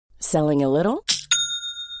Selling a little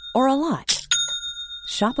or a lot?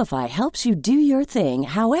 Shopify helps you do your thing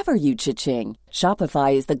however you cha-ching.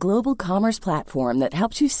 Shopify is the global commerce platform that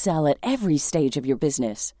helps you sell at every stage of your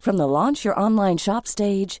business. From the launch your online shop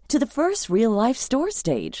stage to the first real-life store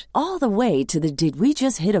stage, all the way to the did we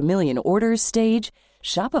just hit a million orders stage.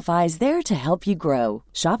 Shopify is there to help you grow.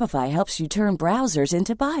 Shopify helps you turn browsers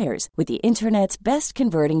into buyers with the internet's best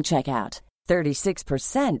converting checkout.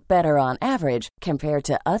 36% better on average compared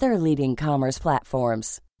to other leading commerce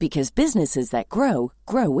platforms. Because businesses that grow,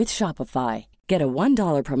 grow with Shopify. Get a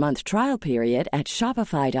 $1 per month trial period at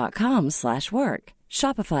shopify.com/work.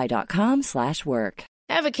 Shopify.com/work.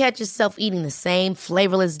 Ever catch yourself eating the same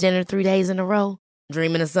flavorless dinner 3 days in a row?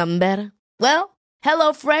 Dreaming of something better? Well,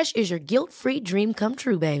 HelloFresh is your guilt-free dream come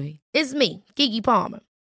true, baby. It's me, Keke Palmer.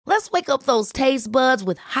 Let's wake up those taste buds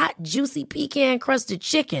with hot, juicy pecan-crusted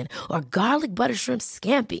chicken or garlic butter shrimp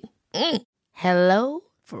scampi.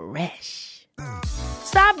 HelloFresh.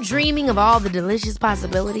 Stop dreaming of all the delicious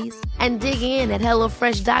possibilities and dig in at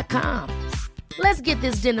HelloFresh.com. Let's get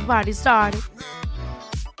this dinner party started.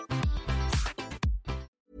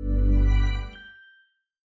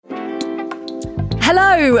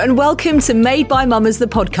 Hello and welcome to Made by Mamas, the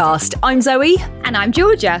podcast. I'm Zoe. And I'm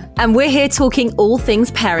Georgia. And we're here talking all things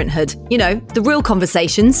parenthood. You know, the real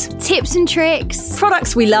conversations. Tips and tricks.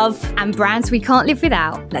 Products we love. And brands we can't live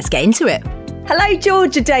without. Let's get into it. Hello,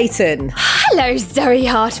 Georgia Dayton. Hello, Zoe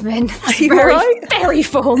Hartman. Are you all right? Very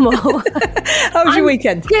formal. How was your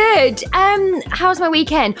weekend? Good. How's my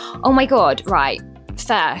weekend? Oh my God, right.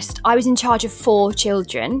 First, I was in charge of 4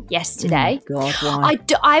 children yesterday. Oh God, why?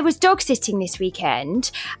 I was dog sitting this weekend,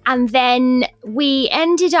 and then we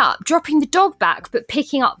ended up dropping the dog back but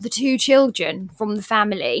picking up the 2 children from the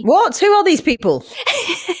family. What? Who are these people?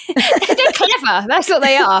 They're clever. That's what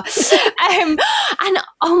they are. And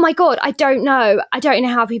oh my God, I don't know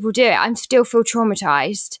how people do it. I still feel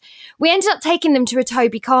traumatized. We ended up taking them to a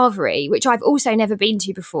Toby Carvery, which I've also never been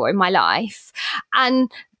to before in my life.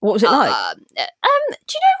 And what was it like?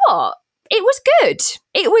 Do you know what? It was good.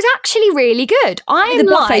 It was actually really good. The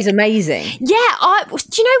buffet's amazing. Yeah. Do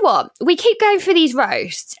you know what? We keep going for these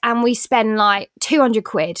roasts and we spend like 200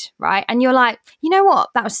 quid, right? And you're like, you know what?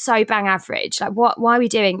 That was so bang average. Like, why are we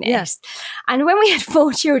doing this? Yes. And when we had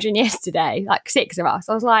 4 children yesterday, like 6 of us,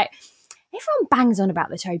 I was like, everyone bangs on about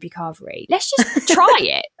the Toby Carvery. Let's just try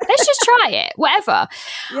it. Whatever.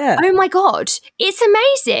 Yeah. Oh my God, it's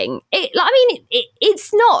amazing.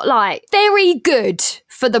 It's not like very good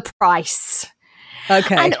for the price.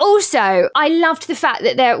 Okay. And also, I loved the fact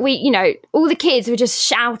that all the kids were just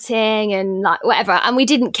shouting and like whatever, and we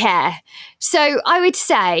didn't care. So I would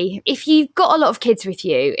say, if you've got a lot of kids with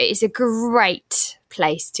you, it is a great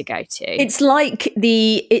place to go to. It's like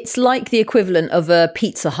the equivalent of a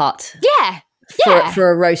Pizza Hut. Yeah. For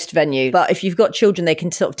a roast venue. But if you've got children, they can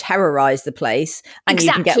sort of terrorize the place, and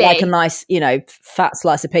exactly. You can get like a nice, fat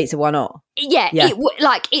slice of pizza. Why not? Yeah.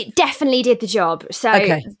 It definitely did the job. So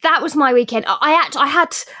That was my weekend. I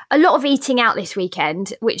had a lot of eating out this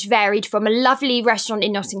weekend, which varied from a lovely restaurant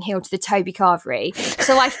in Notting Hill to the Toby Carvery.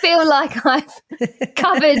 So I feel like I've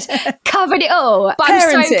covered it all. But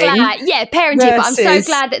parenting. I'm so glad. Yeah, parenting. But I'm so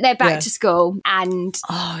glad that they're back to school. And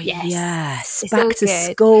yes, it's back to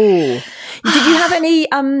good. school. Did you have any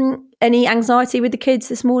anxiety with the kids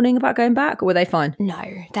this morning about going back, or were they fine? No,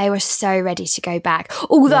 they were so ready to go back.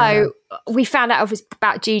 Although we found out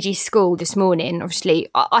about Gigi's school this morning. Obviously,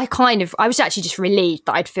 I was actually just relieved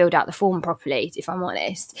that I'd filled out the form properly, if I'm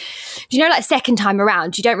honest. Like second time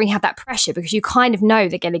around, you don't really have that pressure because you kind of know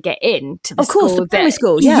they're going to get into the school. Of course, the primary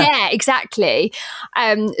school, yeah. Yeah, exactly.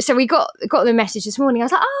 So we got the message this morning. I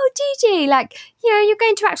was like, oh, Gigi, you're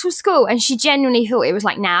going to actual school. And she genuinely thought it was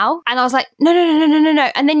like now. And I was like, no.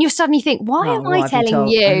 And then you suddenly think, why am I telling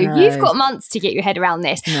you? You've got months to get your head around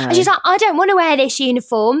this. No. And she's like, I don't want to wear this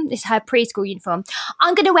uniform. This is her preschool uniform.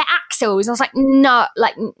 I'm going to wear Axel's. I was like, no.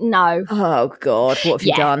 Oh God, what have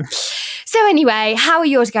you done? So anyway, how are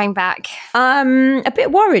yours going back? A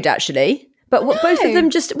bit worried actually, but both of them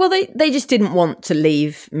they just didn't want to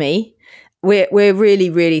leave me. We're really,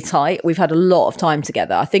 really tight. We've had a lot of time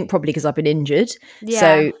together. I think probably because I've been injured. Yeah.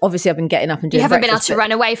 So obviously I've been getting up and doing breakfast. You haven't been able to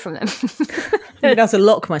run away from them. I haven't been able to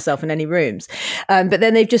lock myself in any rooms. But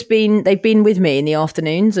then they've been with me in the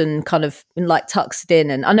afternoons and kind of been like tucked in.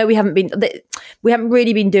 And I know we haven't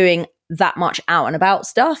really been doing that much out and about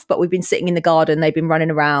stuff, but we've been sitting in the garden, they've been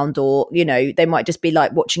running around, or they might just be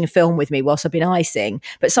like watching a film with me whilst I've been icing.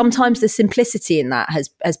 But sometimes the simplicity in that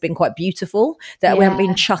has been quite beautiful, that we haven't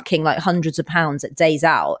been chucking like hundreds of pounds at days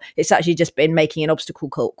out. It's actually just been making an obstacle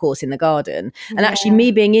course in the garden. And actually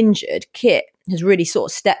me being injured, Kit, has really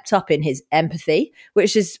sort of stepped up in his empathy,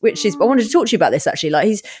 which is I wanted to talk to you about this actually. Like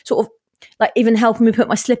he's sort of like even helping me put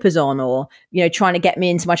my slippers on, or, you know, trying to get me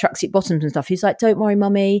into my tracksuit bottoms and stuff. He's like, don't worry,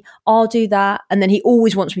 mummy, I'll do that. And then he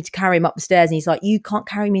always wants me to carry him up the stairs. And he's like, you can't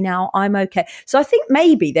carry me now. I'm okay. So I think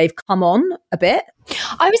maybe they've come on a bit.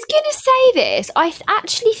 I was going to say this. I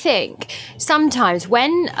actually think sometimes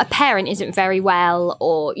when a parent isn't very well,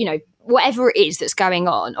 or, you know, whatever it is that's going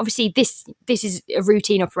on, obviously this is a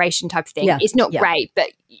routine operation type of thing. Yeah. It's not great, but,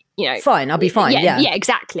 you know, fine, I'll be fine. Yeah,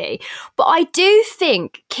 exactly. But I do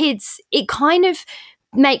think kids, it kind of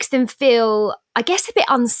makes them feel, I guess, a bit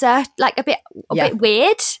uncertain, like a bit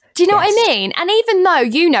weird. Do you know what I mean? And even though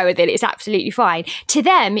you know that it's absolutely fine, to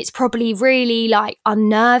them it's probably really like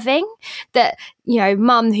unnerving that, you know,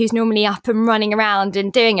 mum, who's normally up and running around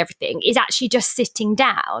and doing everything, is actually just sitting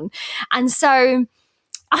down. And so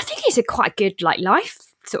I think it's a quite good like life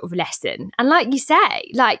sort of lesson. And like you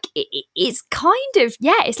say, like it's kind of,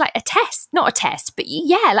 it's like a test, not a test, but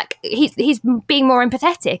like he's being more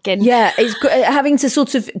empathetic. And it's having to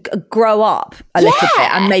sort of grow up a little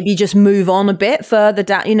bit and maybe just move on a bit further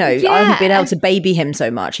down. You know, I haven't been able to baby him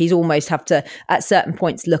so much. He's almost have to at certain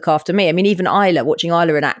points look after me. I mean, even watching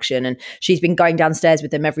Isla in action, and she's been going downstairs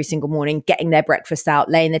with them every single morning, getting their breakfast out,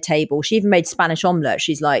 laying the table. She even made Spanish omelette.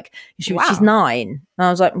 She's like, she's 9. And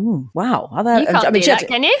I was like, wow. You can't do that,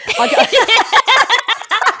 can you?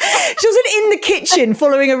 She wasn't in the kitchen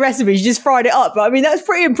following a recipe. She just fried it up. But I mean, that's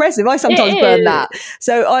pretty impressive. I sometimes burn that.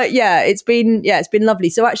 So it's been lovely.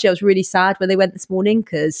 So actually, I was really sad when they went this morning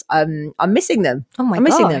because I'm missing them. Oh my I'm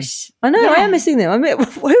missing them. I know, I am missing them. Do you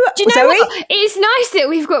know what? It's nice that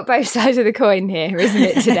we've got both sides of the coin here, isn't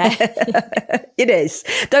it, today? It is.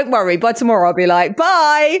 Don't worry. By tomorrow, I'll be like,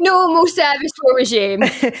 bye. Normal service will resume.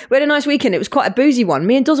 We had a nice weekend. It was quite a boozy one.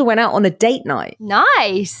 Me and Dozzle went out on a date night.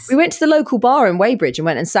 Nice. We went to the local bar in Weybridge and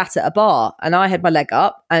went and sat at a bar, and I had my leg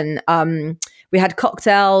up, and we had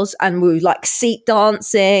cocktails and we were like seat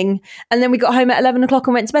dancing, and then we got home at 11 o'clock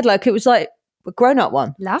and went to bed. Like it was like a grown-up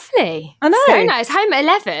one. Lovely. I know. So nice. Home at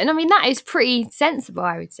 11. I mean, that is pretty sensible,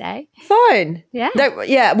 I would say. Fine. Yeah.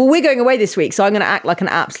 Well, we're going away this week, so I'm going to act like an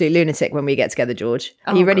absolute lunatic when we get together, George.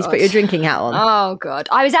 Are you ready to put your drinking hat on? Oh, God.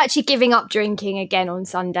 I was actually giving up drinking again on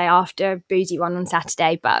Sunday after a boozy one on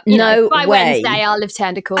Saturday, but by Wednesday I'll have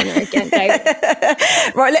turned a corner again.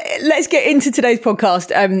 Right, let's get into today's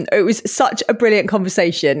podcast. It was such a brilliant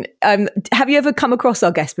conversation. Have you ever come across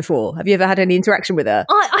our guest before? Have you ever had any interaction with her?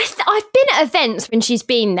 I've been at events when she's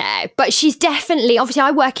been there, but she's definitely, obviously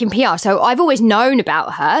I work in PR, so I've always known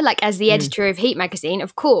about her, like as the editor of Heat magazine,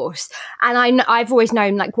 of course, and I've always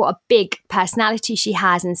known like what a big personality she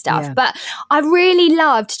has and stuff, but I really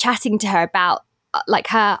loved chatting to her about like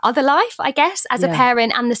her other life, I guess, as a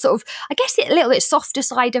parent, and the sort of, I guess, a little bit softer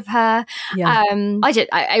side of her.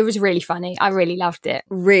 It was really funny. I really loved it.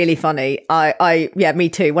 Really funny. Me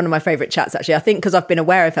too. One of my favourite chats, actually. I think because I've been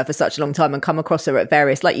aware of her for such a long time and come across her at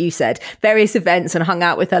various, like you said, various events and hung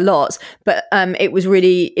out with her lots. But it was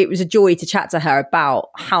a joy to chat to her about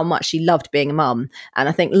how much she loved being a mum. And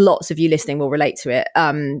I think lots of you listening will relate to it.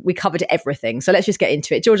 We covered everything. So let's just get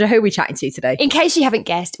into it. Georgia, who are we chatting to today? In case you haven't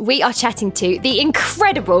guessed, we are chatting to the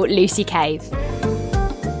incredible Lucie Cave.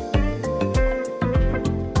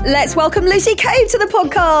 Let's welcome Lucie Cave to the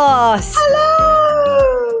podcast. Hello!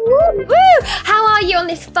 Woo! How are you on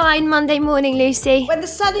this fine Monday morning, Lucie? When the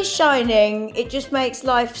sun is shining, it just makes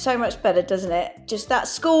life so much better, doesn't it? Just that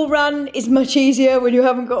school run is much easier when you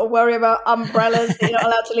haven't got to worry about umbrellas that you're not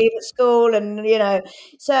allowed to leave at school, and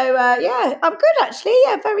So I'm good actually.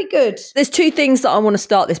 Yeah, very good. There's two things that I want to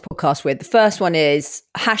start this podcast with. The first one is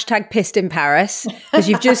 #pissed in Paris, because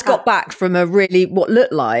you've just got back from a really, what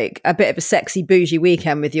looked like a bit of a sexy bougie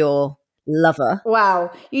weekend with your lover.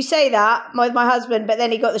 Wow, you say that with my husband, but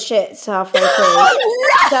then he got the shits halfway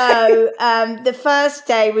through. So the first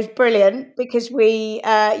day was brilliant because we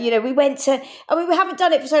went to. I mean, we haven't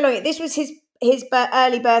done it for so long. This was his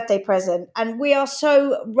early birthday present, and we are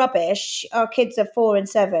so rubbish. Our kids are 4 and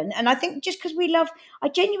 7, and I think just because I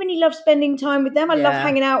genuinely love spending time with them. I love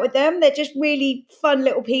hanging out with them. They're just really fun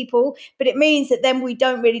little people, but it means that then we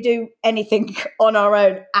don't really do anything on our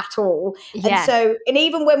own at all. And so, and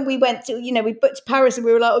even when we went to, we booked to Paris and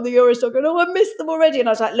we were like on the Eurostar going, I miss them already. And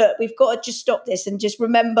I was like, look, we've got to just stop this and just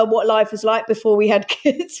remember what life was like before we had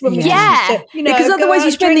kids. Because otherwise you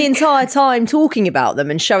spend the entire time talking about them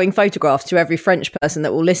and showing photographs to every French person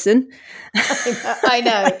that will listen. I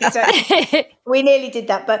know. Exactly. We nearly did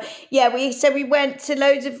that, but we went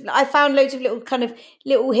I found loads of little kind of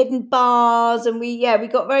little hidden bars, and we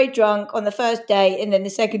got very drunk on the first day, and then the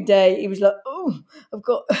second day he was like, oh, I've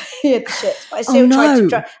got he had the shits. But I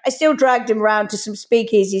still I still dragged him around to some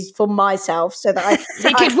speakeasies for myself so that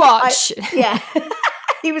he could watch.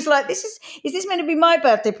 He was like, is this meant to be my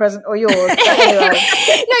birthday present or yours? But anyway.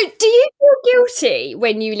 No, do you feel guilty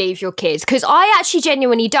when you leave your kids? Because I actually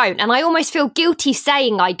genuinely don't. And I almost feel guilty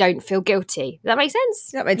saying I don't feel guilty. Does that make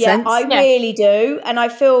sense? That makes sense. I really do. And I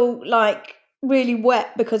feel like really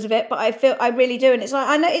wet because of it, but I really do. And it's like,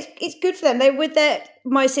 I know it's good for them. They were with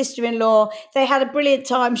my sister-in-law. They had a brilliant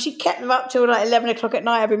time. She kept them up till like 11 o'clock at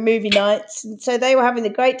night having movie nights. And so they were having a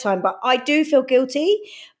great time. But I do feel guilty.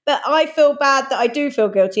 But I feel bad that I do feel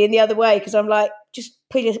guilty in the other way, because I'm like, just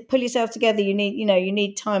pull yourself together. You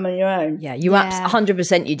need time on your own. Yeah,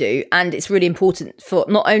 100% you do. And it's really important for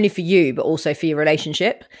not only for you, but also for your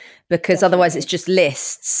relationship, because otherwise it's just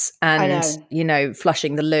lists and,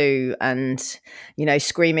 flushing the loo and,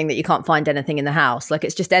 screaming that you can't find anything in the house. Like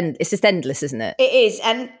it's just endless, isn't it? It is.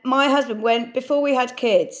 And my husband, before we had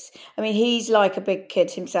kids, I mean, he's like a big kid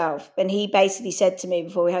himself. And he basically said to me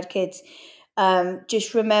before we had kids,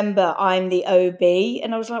 just remember I'm the OB.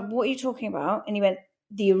 And I was like, what are you talking about? And he went,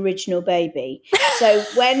 the original baby. So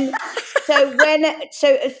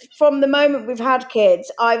from the moment we've had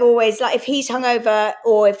kids, I've always, like, if he's hungover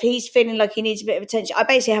or if he's feeling like he needs a bit of attention, I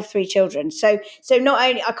basically have 3 children. So not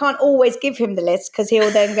only, I can't always give him the list, because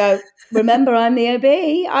he'll then go, remember, I'm the OB.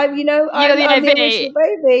 I'm the original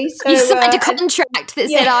baby. So, you signed a contract that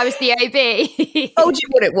said I was the OB. Told you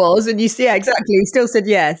what it was, and exactly. He still said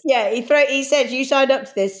yes. Yeah, he said you signed up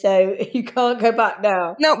to this, so you can't go back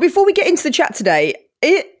now. Now, before we get into the chat today,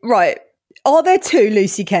 are there 2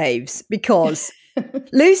 Lucie Caves? Because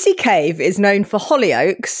Lucie Cave is known for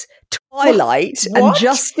Hollyoaks, Twilight, and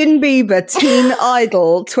Justin Bieber Teen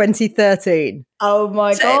Idol 2013. Oh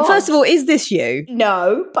my God. First of all, is this you?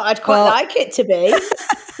 No, but I'd quite like it to be.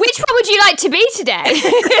 Which one would you like to be today?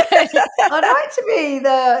 I'd like to be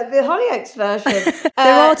the Hollyoaks version.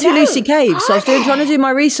 There are 2 Lucie Caves. So I was trying to do my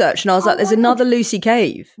research, and I was like, there's another Lucie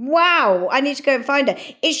Cave. Wow. I need to go and find her.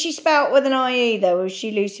 Is she spelt with an IE though, or is she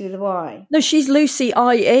Lucy with a Y? No, she's Lucie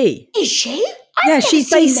IE. Is she? She's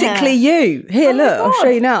basically you. Here, look, I'll show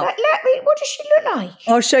you now. Let me, what does she look like?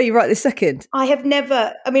 I'll show you right this second. I have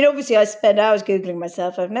never, obviously I spend hours Googling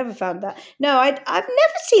myself. I've never found that. No, I've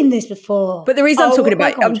never seen this before. But the reason I'm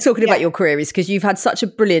talking about your career is because you've had such a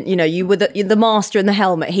brilliant, you were the master in the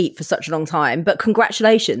helm at Heat for such a long time. But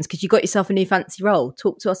congratulations, because you got yourself a new fancy role.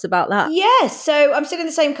 Talk to us about that. Yes. So I'm still in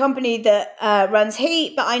the same company that runs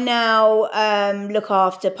Heat, but I now look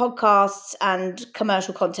after podcasts and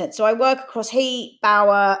commercial content. So I work across Heat,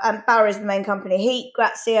 Bauer, and Bauer is the main company. Heat,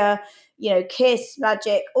 Grazia, Kiss,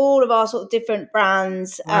 Magic, all of our sort of different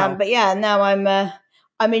brands. Wow. But yeah, now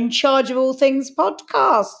I'm in charge of all things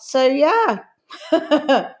podcasts. So yeah.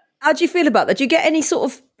 How do you feel about that? Do you get any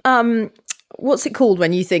sort of what's it called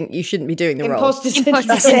when you think you shouldn't be doing the role? Imposter syndrome.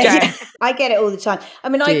 Yeah. I get it all the time. I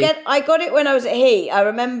mean, I got it when I was at Heat. I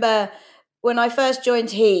remember when I first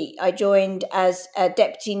joined Heat, I joined as a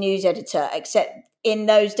deputy news editor, except in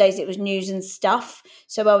those days it was news and stuff.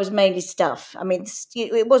 So I was mainly stuff. I mean,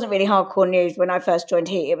 it wasn't really hardcore news when I first joined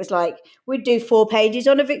Heat. It was like, we'd do 4 pages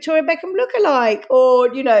on a Victoria Beckham lookalike, or,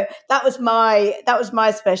 that was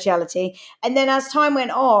my speciality. And then as time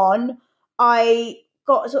went on, I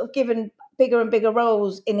got sort of given bigger and bigger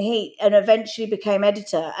roles in Heat and eventually became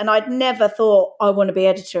editor. And I'd never thought I want to be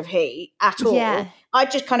editor of Heat at all. Yeah. I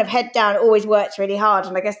just kind of head down, always worked really hard,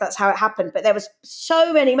 and I guess that's how it happened. But there was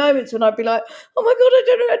so many moments when I'd be like, "Oh my God, I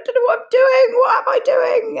don't know what I'm doing. What am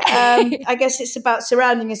I doing?" I guess it's about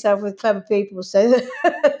surrounding yourself with clever people so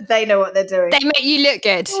they know what they're doing. They make you look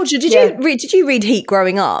good. Georgia, did you read Heat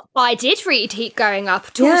growing up? I did read Heat growing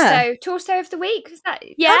up. Torso of the week. Was that?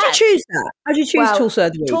 Yeah. How did you choose that? How did you choose Torso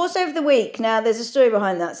of the Week? Torso of the Week. Now, there's a story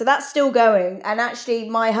behind that. So that's still going. And actually,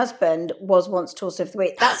 my husband was once Torso of the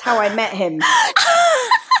Week. That's how I met him.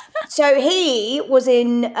 So he was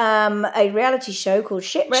in a reality show called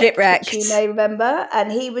Shipwrecked, which you may remember,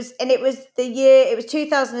 and it was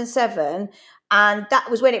 2007, and that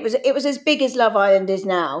was when it was as big as Love Island is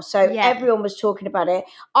now. So everyone was talking about it.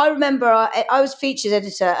 I remember I was features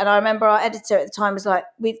editor, and I remember our editor at the time was like,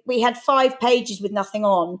 we had 5 pages with nothing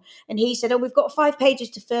on, and he said, "Oh, we've got 5 pages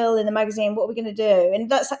to fill in the magazine. What are we going to do?" And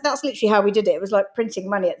that's literally how we did it. It was like printing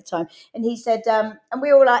money at the time. And he said, and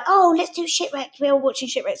we were all like, "Oh, let's do Shipwrecked." We were all watching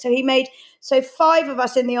Shipwrecked. So he made So 5 of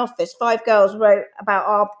us in the office, 5 girls, wrote about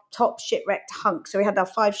our top shipwrecked hunks. So we had our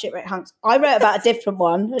 5 shipwrecked hunks. I wrote about a different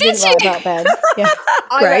one. I didn't write about Ben. Yeah.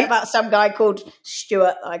 I wrote about some guy called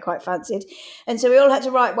Stuart that I quite fancied. And so we all had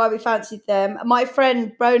to write why we fancied them. My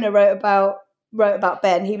friend Brona wrote about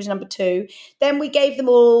Ben. He was number 2. Then we gave them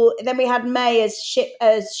all. Then we had May as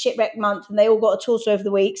shipwreck month, and they all got a torso of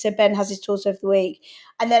the week. So Ben has his torso of the week,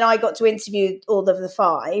 and then I got to interview all of the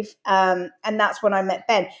 5, and that's when I met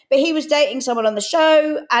Ben. But he was dating someone on the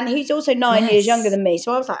show, and he's also 9 years younger than me.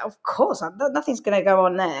 So I was like, of course, nothing's going to go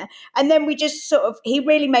on there. And then we just he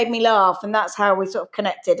really made me laugh, and that's how we sort of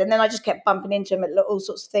connected. And then I just kept bumping into him at all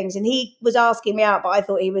sorts of things, and he was asking me out, but I just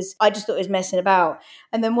thought he was messing about.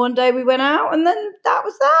 And then one day we went out, and then that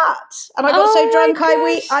was that. And I got so drunk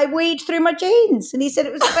I weed through my jeans, and he said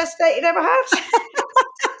it was the best date he'd ever had.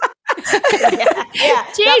 yeah,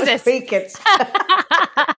 Jesus.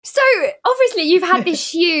 So obviously you've had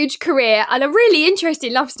this huge career and a really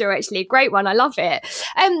interesting love story, actually, a great one. I love it.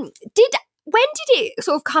 When did it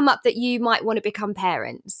sort of come up that you might want to become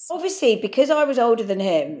parents? Obviously, because I was older than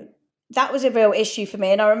him, that was a real issue for me.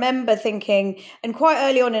 And I remember thinking, and quite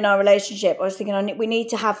early on in our relationship, I was thinking, we need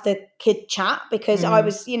to have the kid chat, because I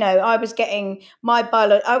was getting my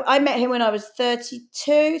biology. I met him when I was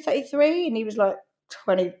 32, 33, and he was like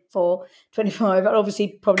 24, 25. And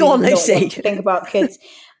obviously probably not want to think about kids.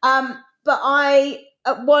 But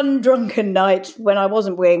at one drunken night when I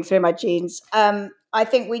wasn't weeing through my jeans, I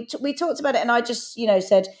think we talked about it, and I just,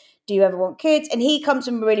 said, do you ever want kids? And he comes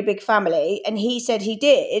from a really big family, and he said he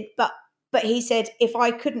did, but he said if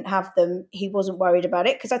I couldn't have them, he wasn't worried about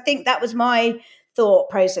it, because I think that was my thought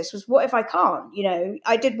process, was what if I can't?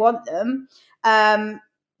 I did want them,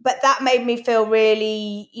 but that made me feel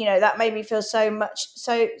really, that made me feel so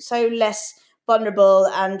less vulnerable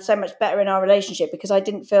and so much better in our relationship, because I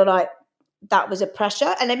didn't feel like that was a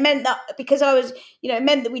pressure. And it meant that because I was, it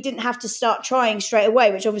meant that we didn't have to start trying straight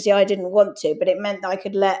away, which obviously I didn't want to, but it meant that I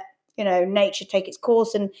could let nature take its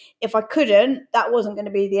course, and if I couldn't, that wasn't going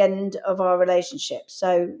to be the end of our relationship.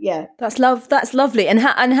 So yeah, that's lovely. And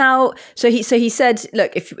how so he said,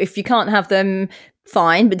 look, if you can't have them,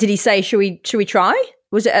 fine, but did he say should we try?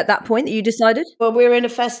 Was it at that point that you decided? Well, we were in a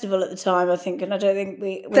festival at the time, I think, and I don't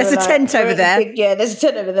think there's a tent over there. There's a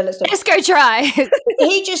tent over there. Let's go try.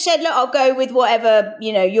 He just said, look, I'll go with whatever,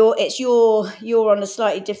 you're on a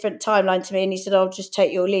slightly different timeline to me. And he said, I'll just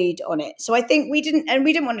take your lead on it. So I think we didn't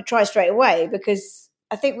want to try straight away, because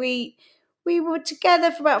I think we were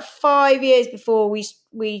together for about 5 years before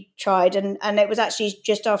we tried. And it was actually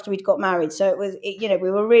just after we'd got married. So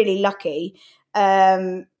we were really lucky.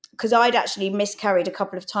 Because I'd actually miscarried a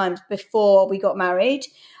couple of times before we got married,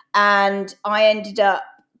 and I ended up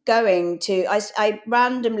going to. I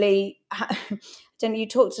randomly. You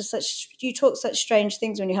talk such strange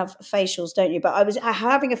things when you have facials, don't you? But I was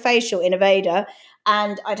having a facial in Aveda,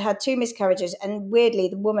 and I'd had 2 miscarriages, and weirdly,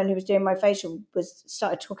 the woman who was doing my facial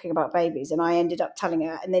started talking about babies, and I ended up telling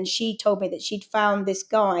her, and then she told me that she'd found this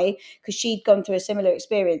guy because she'd gone through a similar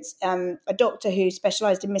experience, a doctor who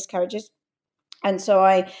specialised in miscarriages. And so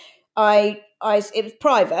it was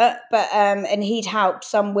private, but and he'd helped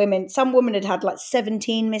some women. Some woman had like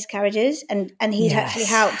 17 miscarriages, and he'd actually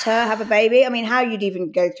helped her have a baby. I mean, how you'd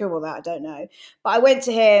even go through all that, I don't know. But I went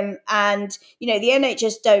to him, and the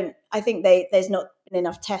NHS don't. I think there's not been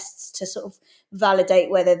enough tests to sort of validate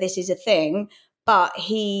whether this is a thing. But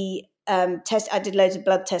he I did loads of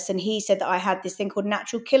blood tests, and he said that I had this thing called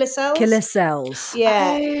natural killer cells.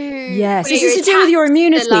 Yeah. Oh, yes. This is to do with your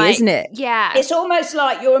immunity, isn't it? Yeah. It's almost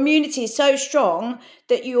like your immunity is so strong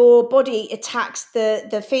that your body attacks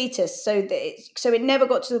the fetus, so it never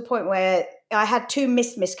got to the point where I had 2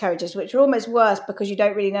 miscarriages, which were almost worse because you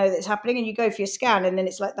don't really know that it's happening, and you go for your scan, and then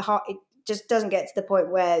it's like the heart, it just doesn't get to the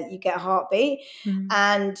point where you get a heartbeat. Mm-hmm.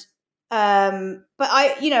 And but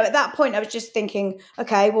I, at that point I was just thinking,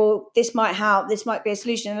 okay, well, this might help. This might be a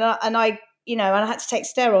solution. And I had to take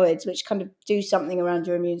steroids, which kind of do something around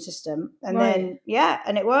your immune system. And then,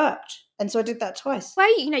 and it worked. And so I did that twice.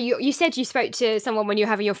 Well, you said you spoke to someone when you were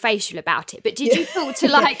having your facial about it, but did you talk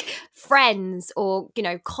to friends or,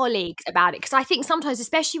 colleagues about it? Because I think sometimes,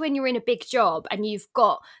 especially when you're in a big job and you've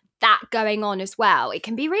got that going on as well, it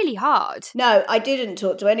can be really hard. No, I didn't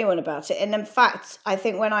talk to anyone about it. And in fact, I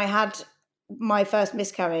think when I had my first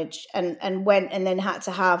miscarriage and went and then had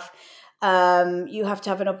to have, you have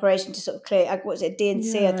to have an operation to sort of clear, what's it,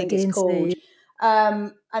 DNC, I think it's called.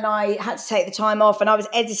 And I had to take the time off, and I was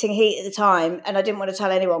editing Heat at the time, and I didn't want to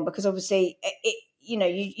tell anyone because obviously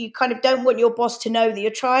you kind of don't want your boss to know that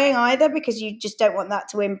you're trying either, because you just don't want that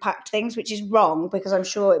to impact things, which is wrong because I'm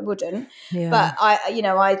sure it wouldn't. Yeah. But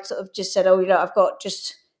I sort of just said, I've got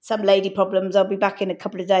just some lady problems. I'll be back in a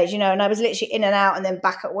couple of days, and I was literally in and out and then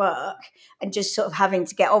back at work and just sort of having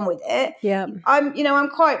to get on with it. Yeah.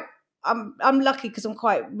 I'm lucky because I'm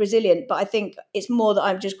quite resilient, but I think it's more that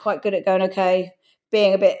I'm just quite good at going, okay,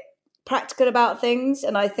 being a bit practical about things.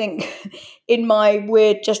 And I think in my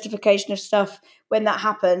weird justification of stuff, when that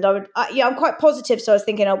happened, I'm quite positive. So I was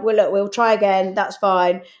thinking, we'll try again. That's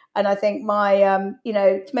fine. And I think my,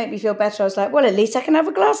 to make me feel better, I was like, well, at least I can have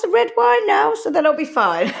a glass of red wine now, so then I'll be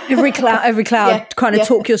fine. Every cloud, kind of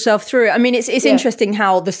talk yourself through it. I mean, it's interesting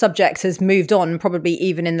how the subject has moved on, probably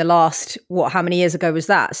even in the last, how many years ago was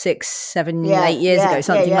that? 6, 7, 8 years ago,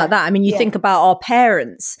 something like that. I mean, you think about our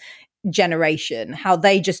parents' generation, how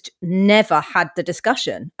they just never had the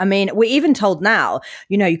discussion. I mean, we're even told now,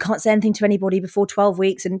 you can't say anything to anybody before 12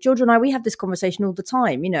 weeks. And Georgia and I, we have this conversation all the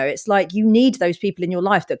time. It's like you need those people in your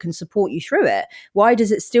life that can support you through it. Why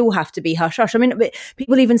does it still have to be hush hush? I mean,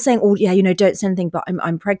 people even saying, don't say anything, but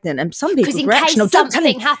I'm pregnant. And some people's reaction, don't tell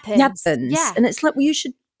anything happens. Yeah. And it's like, well, you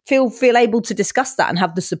should feel able to discuss that and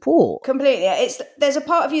have the support. Completely. There's a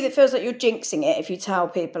part of you that feels like you're jinxing it if you tell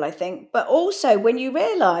people, I think. But also when you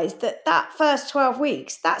realise that first 12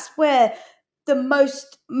 weeks, that's where the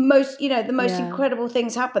most incredible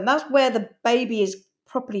things happen. That's where the baby is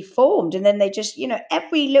properly formed. And then they just,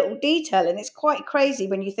 every little detail. And it's quite crazy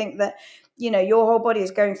when you think that, your whole body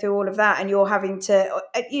is going through all of that and you're having to,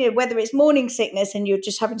 whether it's morning sickness and you're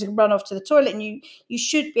just having to run off to the toilet, and you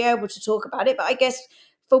should be able to talk about it. But I guess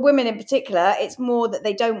for women in particular, it's more that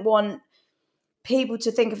they don't want people to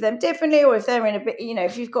think of them differently, or if they're in a bit,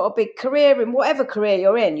 if you've got a big career in whatever career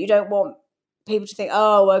you're in, you don't want people to think,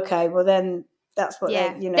 oh, okay, well then that's what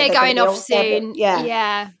they're going off soon.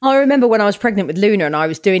 Yeah. I remember when I was pregnant with Luna and I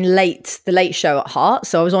was doing the late show at Heart.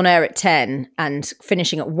 So I was on air at 10 and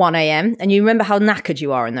finishing at 1 a.m. And you remember how knackered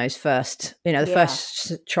you are in those first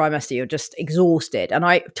trimester, you're just exhausted. And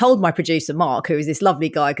I told my producer, Mark, who is this lovely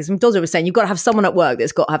guy, because Dozer was saying, you've got to have someone at work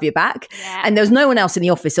that's got to have your back. Yeah. And there was no one else in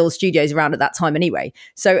the office or the studios around at that time anyway.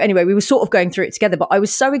 So anyway, we were sort of going through it together, but I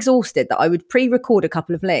was so exhausted that I would pre-record a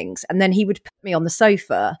couple of links and then he would put me on the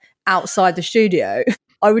sofa outside the studio.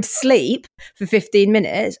 I would sleep for 15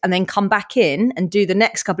 minutes and then come back in and do the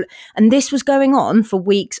next couple. And this was going on for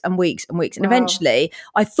weeks and weeks and weeks. And eventually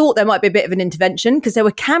I thought there might be a bit of an intervention because there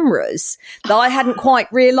were cameras that I hadn't quite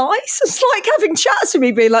realised. It's like having chats with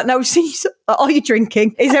me being like, no, are you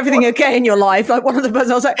drinking? Is everything okay in your life? Like one of the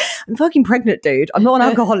persons, I was like, I'm fucking pregnant, dude. I'm not an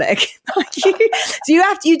alcoholic. So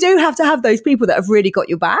you do have to have those people that have really got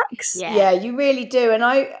your backs. Yeah, you really do.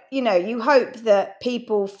 And you hope that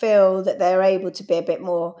people feel that they're able to be a bit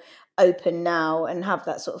more open now and have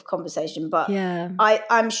that sort of conversation. But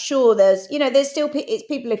I'm sure there's still it's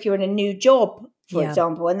people if you're in a new job, for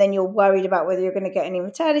example, and then you're worried about whether you're going to get any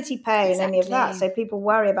maternity pay and any of that. So people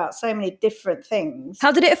worry about so many different things.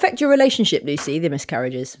 How did it affect your relationship, Lucy, the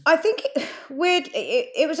miscarriages? I think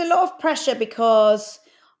it was a lot of pressure because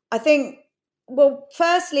I think, well,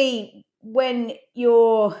 firstly, when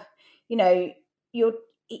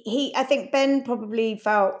I think Ben probably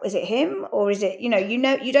felt, is it him or is it,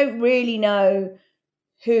 you don't really know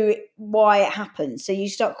why it happened. So you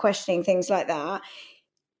start questioning things like that.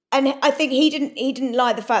 And I think he didn't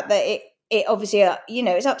like the fact that it obviously,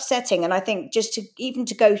 it's upsetting. And I think just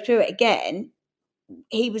to go through it again,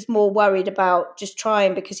 he was more worried about just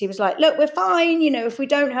trying because he was like, look, we're fine. If we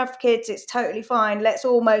don't have kids, it's totally fine. Let's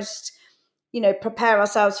almost, prepare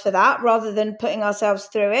ourselves for that rather than putting ourselves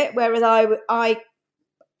through it. Whereas I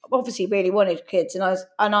obviously really wanted kids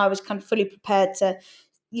and I was kind of fully prepared to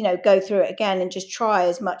go through it again and just try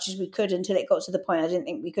as much as we could until it got to the point I didn't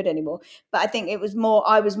think we could anymore. But I think I was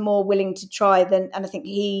more willing to try and I think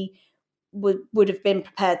he would have been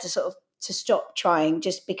prepared to stop trying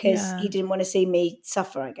just because he didn't want to see me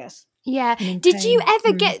suffer, I guess. Yeah. Did you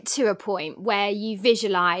ever get to a point where you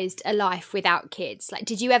visualized a life without kids? Like,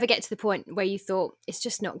 did you ever get to the point where you thought it's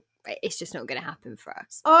just not going to happen for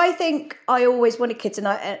us? I think I always wanted kids,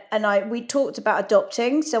 and we talked about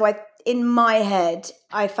adopting. So in my head,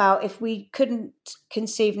 I felt if we couldn't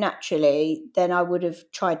conceive naturally, then I would have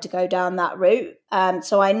tried to go down that route.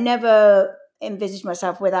 So I never envisaged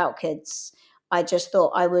myself without kids. I just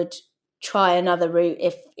thought I would try another route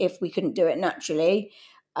if we couldn't do it naturally.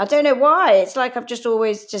 I don't know why. It's like I've just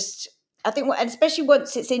always I think, and especially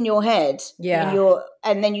once it's in your head,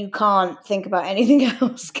 and then you can't think about anything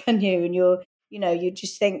else, can you? And you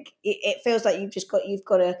just think it feels like you've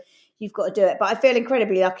got to do it. But I feel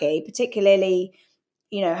incredibly lucky,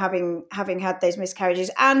 having had those miscarriages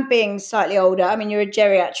and being slightly older. I mean, you're a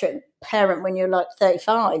geriatric parent when you're like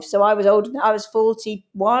 35. So I was older. I was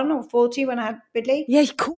 41 or 40 when I had Ridley. Yeah,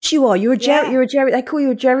 of course you are. You're a they call you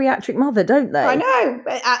a geriatric mother, don't they? I know.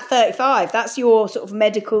 But at 35, that's your sort of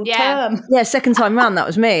medical term. Yeah, second time round, that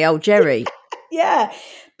was me, old Jerry. Yeah.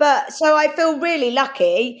 But so I feel really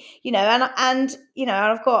lucky, you know, and you know,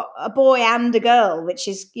 I've got a boy and a girl, which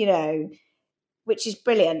is, you know, which is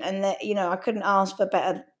brilliant. And that, you know, I couldn't ask for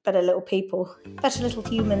better little people, better little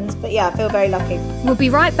humans. But yeah, I feel very lucky. We'll be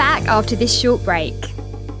right back after this short break.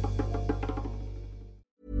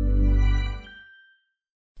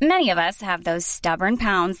 Many of us have those stubborn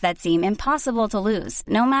pounds that seem impossible to lose,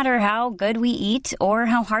 no matter how good we eat or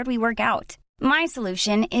how hard we work out. My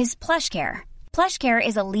solution is PlushCare. PlushCare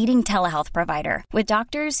is a leading telehealth provider with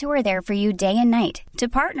doctors who are there for you day and night to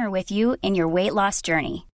partner with you in your weight loss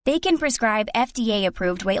journey. They can prescribe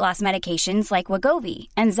FDA-approved weight loss medications like Wegovy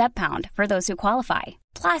and Zepbound for those who qualify.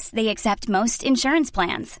 Plus, they accept most insurance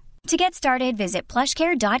plans. To get started, visit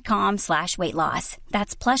plushcare.com/weightloss.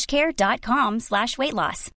 That's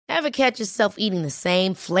plushcare.com/weightloss. Ever catch yourself eating the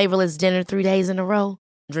same flavorless dinner 3 days in a row?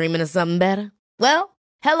 Dreaming of something better? Well,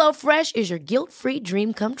 HelloFresh is your guilt-free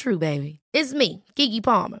dream come true, baby. It's me, Keke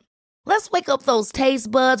Palmer. Let's wake up those taste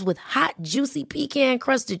buds with hot, juicy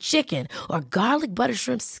pecan-crusted chicken or garlic butter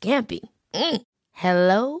shrimp scampi.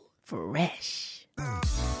 Hello Fresh.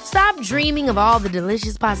 Stop dreaming of all the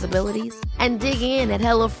delicious possibilities and dig in at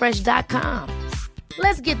HelloFresh.com.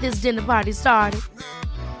 Let's get this dinner party started.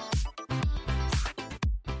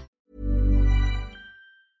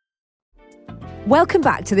 Welcome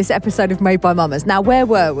back to this episode of Made by Mamas. Now, where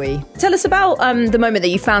were we? Tell us about the moment that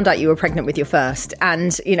you found out you were pregnant with your first,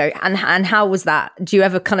 and you know, and how was that? Do you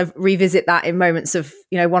ever kind of revisit that in moments of,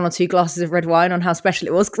 you know, 1 or 2 glasses of red wine on how special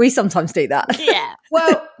it was? We sometimes do that. Yeah.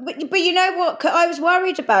 Well, but you know what? I was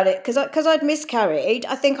worried about it because I'd miscarried.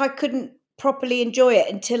 I think I couldn't properly enjoy it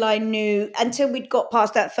until we'd got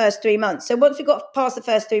past that first 3 months. So once we got past the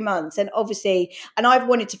first 3 months, and obviously, and I've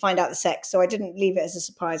wanted to find out the sex, so I didn't leave it as a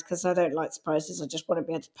surprise because I don't like surprises. I just want to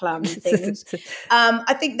be able to plan things.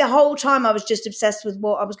 I think the whole time I was just obsessed with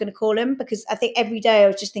what I was going to call him, because I think every day I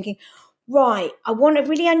was just thinking, right, I want a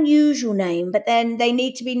really unusual name, but then they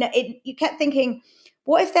need to be, you kept thinking,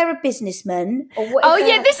 what if they're a businessman? Or what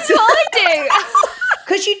if this is what I do.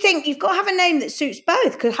 Because you think you've got to have a name that suits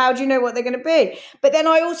both, because how do you know what they're going to be? But then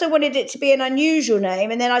I also wanted it to be an unusual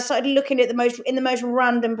name, and then I started looking at the most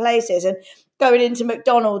random places and going into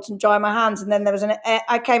McDonald's and drying my hands. And then there was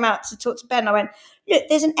I came out to talk to Ben, and I went, look,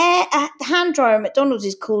 there's a hand dryer at McDonald's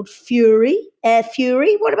is called Fury, Air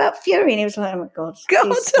Fury. What about Fury? And he was like, oh my God. Stop,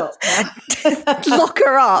 Lock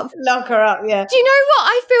her up. Lock her up, yeah. Do you know what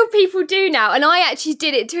I feel people do now? And I actually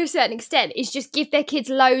did it to a certain extent, is just give their kids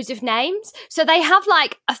loads of names. So they have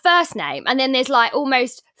like a first name, and then there's like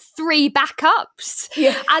almost 3 backups.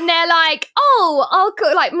 Yeah. And they're like, oh, I'll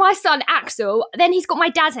call like my son Axel. Then he's got my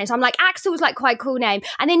dad's name. So I'm like, Axel's like quite a cool name.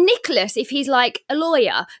 And then Nicholas, if he's like a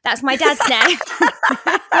lawyer, that's my dad's name.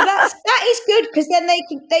 That is good, because then they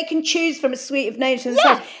can choose from a suite of names for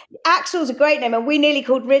themselves. Axel's a great name, and we nearly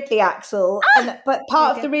called Ridley Axel. But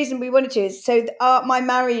part of the reason we wanted to is so my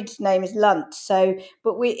married name is Lunt. So,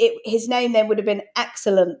 but his name then would have been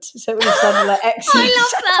Excellent. So it would have sounded like excellent. I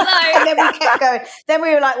love that though. And then we kept going. Then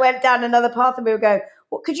we were like went down another path, and we were going,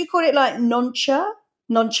 what could you call it, like nonchalant?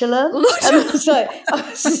 So I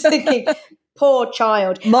was just thinking, poor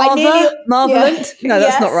child. Marvelant? No,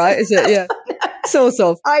 that's not right, is it? Yeah. Sort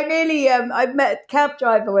of. I nearly, I met a cab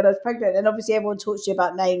driver when I was pregnant, and obviously everyone talks to you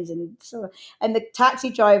about names, and the taxi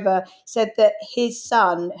driver said that his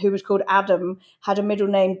son, who was called Adam, had a middle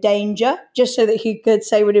name Danger, just so that he could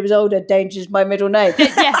say when he was older, Danger's my middle name.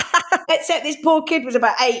 Yeah. Except this poor kid was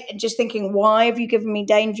about 8 and just thinking, why have you given me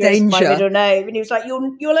Danger as my middle name? And he was like,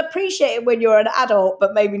 you'll appreciate it when you're an adult,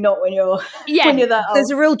 but maybe not when you're when you're that old. There's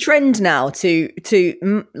a real trend now to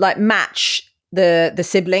like match the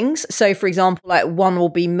siblings. So for example, like one will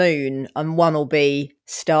be Moon and one will be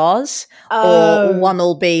Stars, or one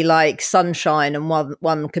will be like Sunshine and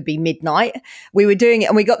one could be Midnight. We were doing it,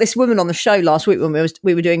 and we got this woman on the show last week when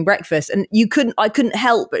we were doing breakfast, and I couldn't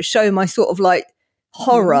help but show my sort of like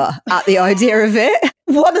horror at the idea of it.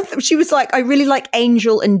 One of them, she was like, I really like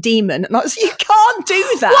Angel and Demon, and I was like, you can't do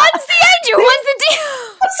that. One's the angel, one's the demon.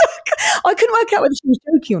 I couldn't work out whether she was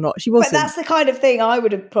joking or not. She wasn't. But that's the kind of thing I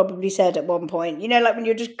would have probably said at one point. You know, like when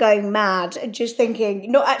you're just going mad and just thinking,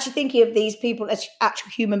 not actually thinking of these people as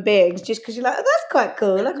actual human beings, just because you're like, oh, that's quite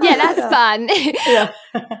cool. Yeah, that's fun. Yeah.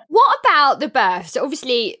 What about the birth? So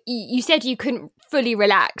obviously you said you couldn't fully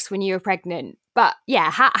relax when you were pregnant. But yeah,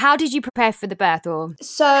 how did you prepare for the birth, or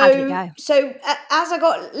how did it go? So as I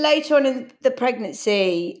got later on in the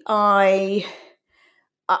pregnancy, I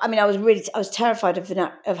I mean, I was terrified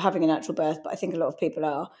of having a natural birth, but I think a lot of people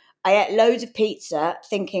are. I ate loads of pizza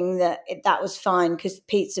thinking that that was fine because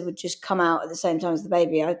pizza would just come out at the same time as the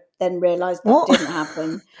baby. I then realised that didn't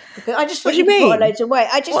happen because I just thought you could put on loads of weight.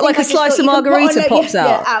 I just like a slice of margarita pops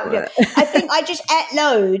out? I think I just ate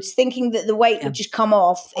loads thinking that the weight would just come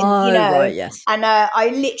off. And, right, yes. And I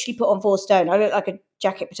literally put on 4 stone. I looked like a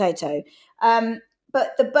jacket potato.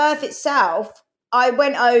 But the birth itself, I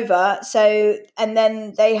went over, and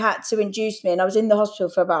then they had to induce me, and I was in the hospital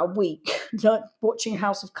for about a week, watching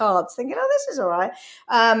House of Cards, thinking, "Oh, this is all right."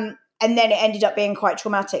 And then it ended up being quite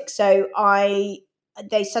traumatic. So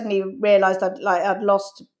they suddenly realised I'd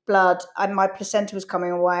lost blood, and my placenta was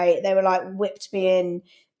coming away. They were like whipped me in,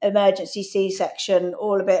 emergency C-section,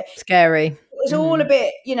 all of it scary. It was all a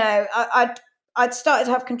bit, I'd started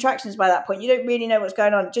to have contractions by that point. You don't really know what's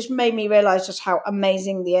going on. It just made me realise just how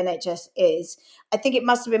amazing the NHS is. I think it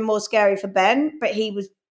must have been more scary for Ben, but he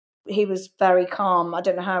was very calm. I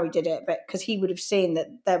don't know how he did it, but because he would have seen that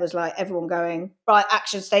there was like everyone going, right,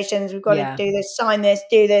 action stations, we've got to do this, sign this,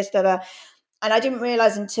 do this, da. And I didn't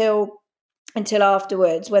realise until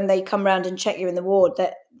afterwards when they come round and check you in the ward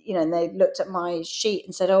that, and they looked at my sheet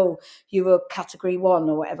and said, "Oh, you were category 1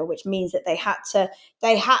 or whatever," which means that they had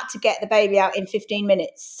to get the baby out in 15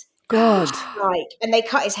 minutes. God. And they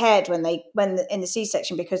cut his head when in the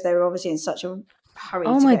C-section because they were obviously in such a hurry.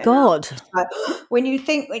 Oh my God. Like, when you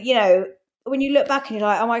think, when you look back and you're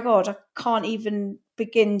like, oh my God, I can't even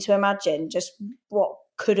begin to imagine just what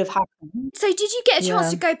could have happened. So did you get a chance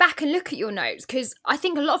to go back and look at your notes? Because I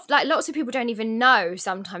think lots of people don't even know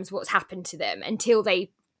sometimes what's happened to them until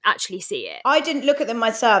they actually see it. I didn't look at them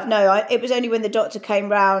myself. No, it was only when the doctor came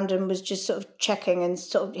round and was just sort of checking and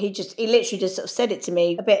sort of he literally just sort of said it to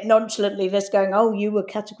me a bit nonchalantly, just going, "Oh, you were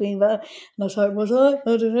category 1." And I was like, "Was I?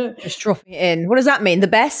 I don't know." Just dropping it in. What does that mean? The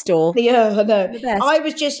best or? Yeah, I know. The best. I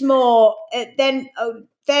was just more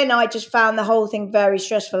then I just found the whole thing very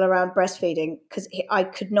stressful around breastfeeding because I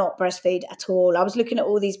could not breastfeed at all. I was looking at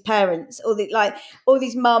all these parents, all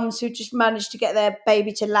these mums who just managed to get their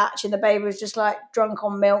baby to latch, and the baby was just like drunk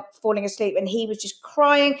on milk, falling asleep, and he was just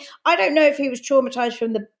crying. I don't know if he was traumatized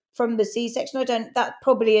from the C-section. That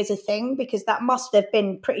probably is a thing because that must have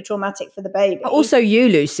been pretty traumatic for the baby. But also you,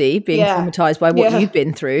 Lucy, being traumatized by what you've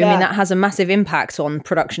been through. I mean, that has a massive impact on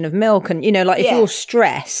production of milk. And, if you're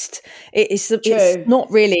stressed, it's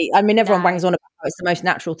not really, I mean, everyone bangs on about how it's the most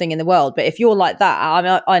natural thing in the world. But if you're like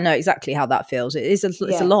that, I know exactly how that feels. It's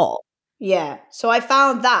a lot. Yeah. So I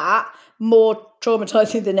found that more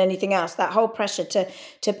traumatizing than anything else, that whole pressure to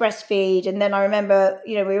breastfeed. And then I remember,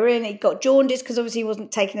 he got jaundice because obviously he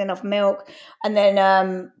wasn't taking enough milk. And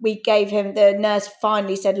then we gave him, the nurse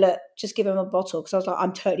finally said, "Look, just give him a bottle." Because I was like,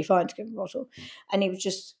 I'm totally fine to give him a bottle. And he was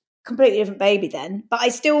just completely different baby then. But I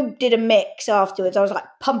still did a mix afterwards. I was like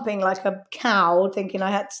pumping like a cow, thinking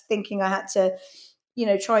I had to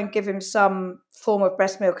try and give him some form of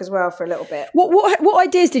breast milk as well for a little bit. What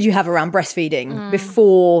ideas did you have around breastfeeding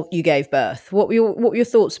before you gave birth? What were your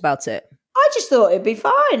thoughts about it? I just thought it'd be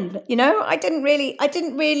fine.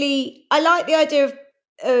 I like the idea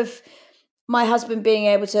of my husband being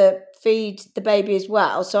able to feed the baby as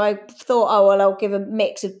well. So I thought, I'll give a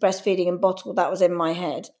mix of breastfeeding and bottle. That was in my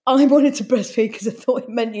head. I wanted to breastfeed because I thought it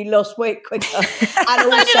meant you lost weight quicker.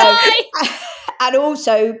 And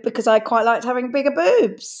also because I quite liked having bigger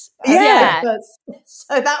boobs. Yeah.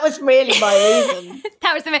 So that was really my reason.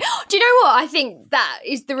 That was the main. Do you know what? I think that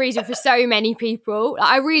is the reason for so many people.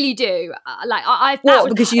 I really do.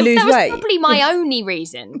 Because you lose weight? That was probably my only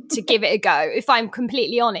reason to give it a go, if I'm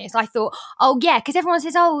completely honest. I thought, because everyone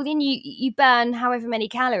says, then you burn however many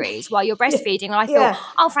calories while you're breastfeeding. And I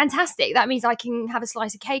thought, fantastic. That means I can have a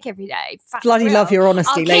slice of cake every day. Bloody love your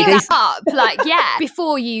honesty, ladies. Up.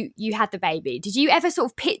 Before you had the baby, did you ever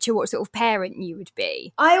sort of picture what sort of parent you would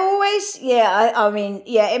be? I always,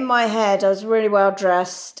 in my head, I was really well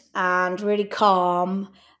dressed and really calm,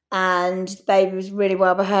 and the baby was really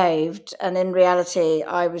well behaved. And in reality,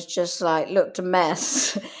 I was just looked a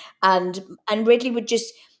mess. And Ridley would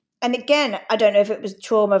just, and again, I don't know if it was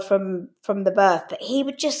trauma from the birth, but he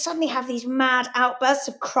would just suddenly have these mad outbursts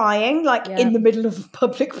of crying, in the middle of a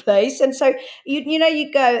public place. And so,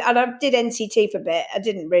 you go, and I did NCT for a bit. I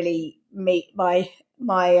didn't really meet my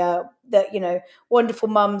wonderful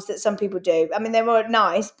mums that some people do. I mean, they were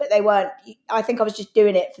nice, but they weren't. I think I was just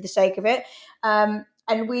doing it for the sake of it. And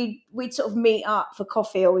we'd sort of meet up for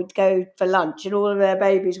coffee, or we'd go for lunch, and all of their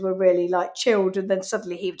babies were really chilled. And then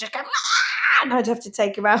suddenly he would just go, "Ah!" and I'd have to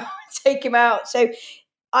take him out. So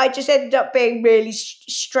I just ended up being really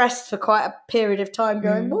stressed for quite a period of time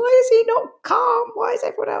going, why is he not calm? Why is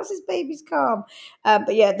everyone else's babies calm?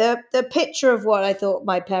 But yeah, the picture of what I thought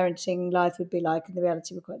my parenting life would be like and the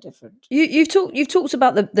reality were quite different. You've talked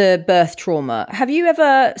about the birth trauma. Have you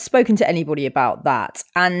ever spoken to anybody about that?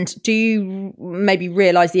 And do you maybe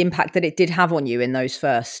realise the impact that it did have on you in those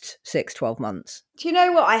first 6-12 months? Do you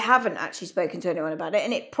know what? I haven't actually spoken to anyone about it,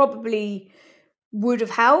 and it probably would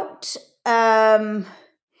have helped.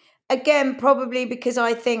 Again, probably because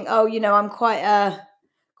I think, I'm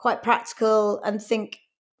quite practical and think,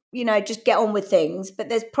 just get on with things. But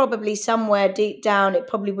there's probably somewhere deep down, it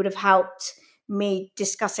probably would have helped me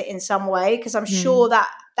discuss it in some way, because I'm sure that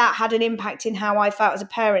had an impact in how I felt as a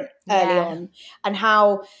parent early on, and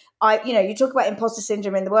how you talk about imposter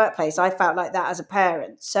syndrome in the workplace. I felt like that as a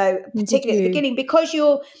parent. So particularly at the beginning, because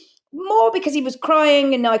he was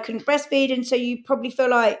crying and I couldn't breastfeed, and so you probably feel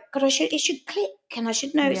like, God, it should click and I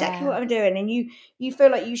should know exactly what I'm doing, and you feel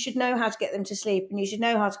like you should know how to get them to sleep and you should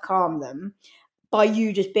know how to calm them by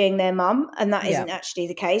you just being their mum, and that isn't actually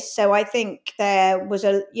the case. So I think there was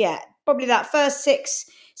probably that first 6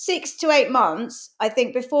 to 8 months. I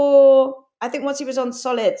think once he was on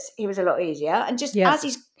solids, he was a lot easier, and just as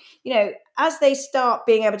he's as they start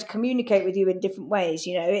being able to communicate with you in different ways,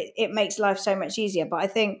 it makes life so much easier. But I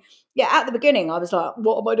think, at the beginning I was like,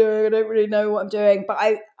 what am I doing? I don't really know what I'm doing. But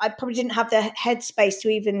I probably didn't have the headspace to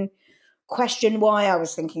even question why I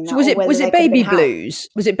was thinking that. So was it baby blues?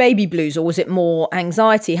 Was it baby blues, or was it more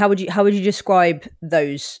anxiety? How would you describe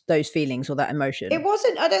those feelings or that emotion? It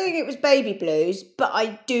wasn't. I don't think it was baby blues, but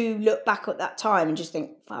I do look back at that time and just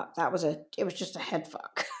think, fuck, it was just a head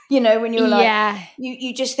fuck. When you're like,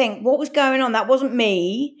 you just think, what was going on? That wasn't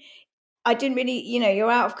me. I didn't really,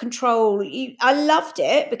 you're out of control. I loved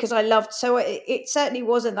it because so it certainly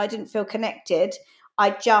wasn't, I didn't feel connected.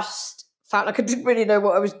 I just felt like I didn't really know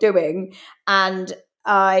what I was doing. And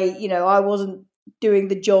I wasn't doing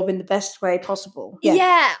the job in the best way possible.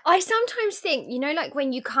 Yeah, I sometimes think, like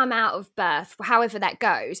when you come out of birth, however that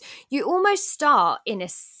goes, you almost start in a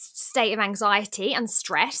state of anxiety and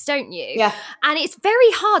stress, don't you? Yeah. And it's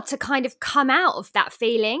very hard to kind of come out of that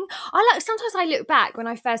feeling. Sometimes I look back when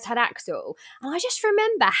I first had Axel, and I just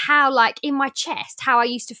remember how, like, in my chest, how I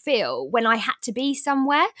used to feel when I had to be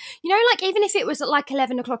somewhere. Like, even if it was at like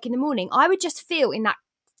 11 o'clock in the morning, I would just feel in that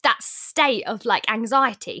state of like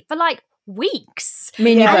anxiety for like weeks.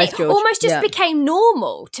 Me and you both, it George. almost just became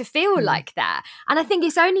normal to feel like that. And I think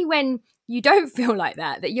it's only when you don't feel like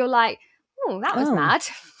that you're like, oh, that was mad.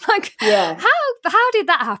 Like, how did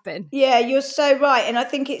that happen? Yeah, you're so right. And I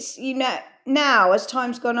think it's, now as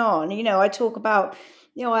time's gone on, I talk about,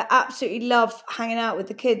 I absolutely love hanging out with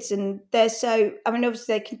the kids, and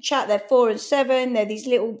obviously they can chat. They're 4 and 7. They're these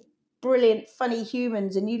little brilliant, funny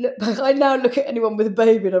humans, and you look back. I now look at anyone with a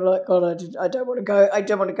baby and I'm like, God, I don't want to go. I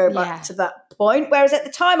don't want to go back to that point. Whereas at the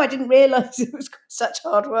time, I didn't realise it was such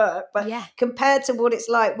hard work. But compared to what it's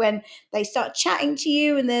like when they start chatting to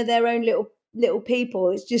you and they're their own little people,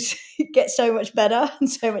 it's just, it gets so much better and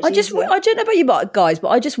so much easier. I don't know about you guys, but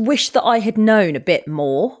I just wish that I had known a bit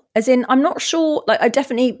more. As in, I'm not sure, like, I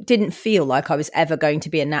definitely didn't feel like I was ever going to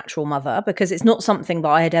be a natural mother, because it's not something that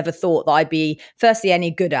I had ever thought that I'd be, firstly,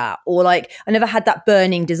 any good at, or like, I never had that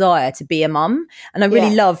burning desire to be a mum. And I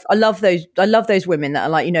really love those women that are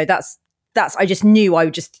like, I just knew I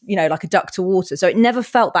would just, like a duck to water. So it never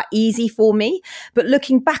felt that easy for me. But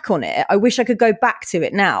looking back on it, I wish I could go back to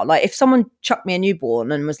it now. Like, if someone chucked me a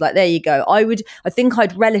newborn and was like, there you go, I think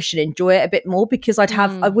I'd relish and enjoy it a bit more, because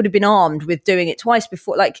I would have been armed with doing it twice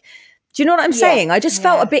before. Like, do you know what I'm saying? I just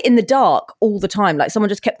felt a bit in the dark all the time. Like, someone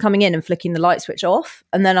just kept coming in and flicking the light switch off.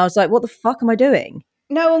 And then I was like, what the fuck am I doing?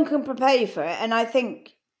 No one can prepare you for it. And I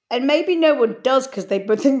think, and maybe no one does, because they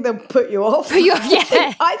think they'll put you off.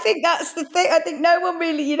 I think that's the thing. I think no one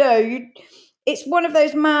really, it's one of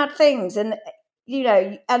those mad things. And,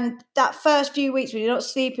 and that first few weeks when you're not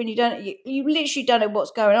sleeping, you literally don't know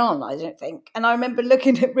what's going on, I don't think. And I remember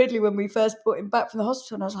looking at Ridley when we first brought him back from the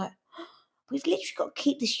hospital, and I was like, we've literally got to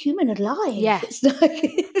keep this human alive. Yeah. It's like,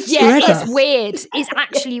 it's weird. It's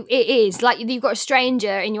actually, it is. Like, you've got a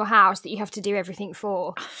stranger in your house that you have to do everything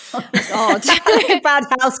for. It's odd. Like a bad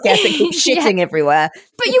house guest that keeps shitting everywhere.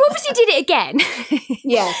 But you obviously did it again.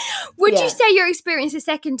 Yeah. Would you say your experience the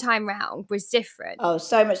second time round was different? Oh,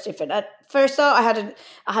 so much different. At first start,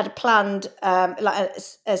 I had a planned like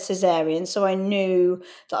a cesarean, so I knew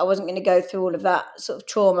that I wasn't going to go through all of that sort of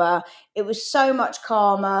trauma. It was so much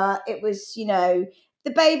calmer. It was,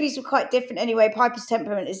 the babies were quite different anyway. Piper's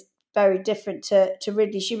temperament is very different to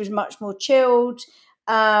Ridley. She was much more chilled.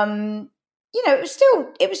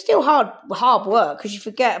 it was still hard work because you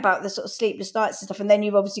forget about the sort of sleepless nights and stuff, and then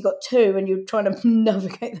you've obviously got two, and you're trying to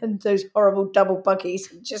navigate those horrible double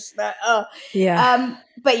buggies and just that.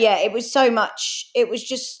 But yeah, it was so much. It was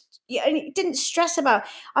just. Yeah, and it didn't stress about.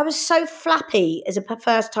 I was so flappy as a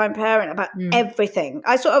first-time parent about everything.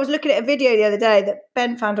 I was looking at a video the other day that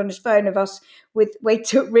Ben found on his phone of us we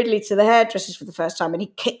took Ridley to the hairdressers for the first time, and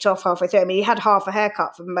he kicked off halfway through. I mean, he had half a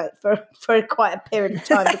haircut for quite a period of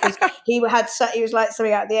time because he was like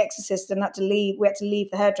something out of The Exorcist and had to leave. We had to leave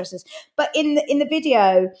the hairdressers. But in the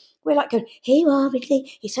video, we're like going, "Here you are, Ridley.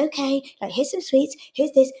 It's okay. Like, here's some sweets.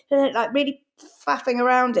 Here's this." Like really faffing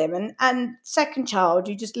around him, and second child,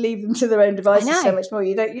 you just leave them to their own devices so much more.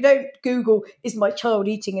 You don't Google, is my child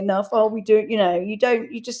eating enough? Are we doing?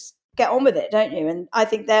 You just get on with it, don't you? And I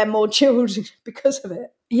think they're more chilled because of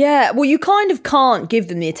it. Yeah, well, you kind of can't give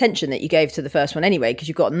them the attention that you gave to the first one anyway, because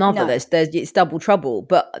you've got another. No. There's it's double trouble.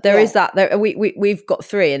 But there is that. We've got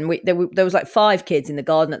three, and there was like 5 kids in the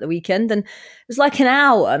garden at the weekend, and it was like an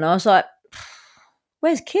hour, and I was like,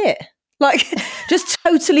 "Where's Kit?" Like, just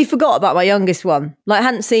totally forgot about my youngest one. Like,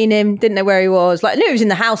 hadn't seen him, didn't know where he was. Like, I knew he was in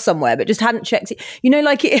the house somewhere, but just hadn't checked it.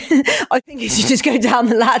 I think as you just go down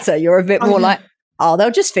the ladder, you're a bit more like, oh,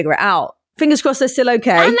 they'll just figure it out. Fingers crossed they're still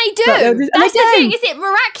okay. And they do. That's the thing, is it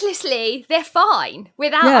miraculously, they're fine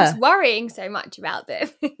without us worrying so much about them.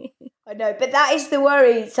 I know, but that is the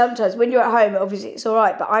worry sometimes. When you're at home, obviously it's all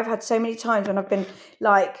right. But I've had so mmany times when I've been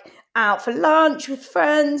like out for lunch with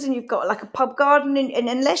friends and you've got like a pub garden and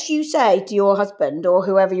unless you say to your husband or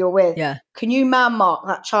whoever you're with, can you man mark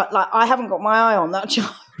that child? Like, I haven't got my eye on that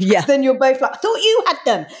child. Yeah. Then you're both like, I thought you had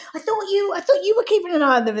them. I thought you were keeping an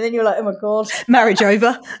eye on them. And then you're like, oh my God. Marriage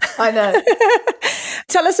over. I know.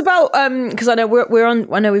 Tell us about, because I know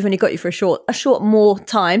I know we've only got you for a short amount of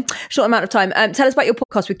time. Tell us about your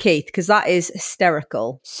podcast with Keith, because that is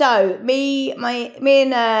hysterical. So me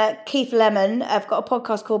and Keith Lemon have got a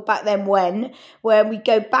podcast called Back Then When, where we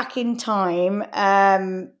go back in time,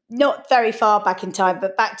 not very far back in time,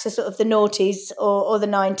 but back to sort of the noughties or the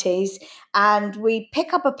 90s. And we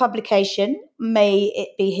pick up a publication, May It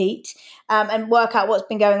Be Heat, and work out what's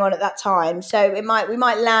been going on at that time. So we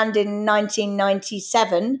might land in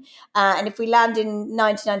 1997. And if we land in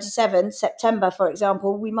 1997, September, for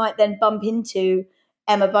example, we might then bump into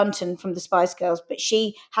Emma Bunton from the Spice Girls, but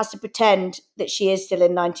she has to pretend that she is still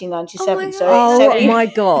in 1997. My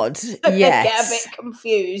God. Yes. Get a bit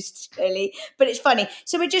confused, really. But it's funny.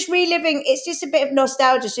 So we're just reliving, it's just a bit of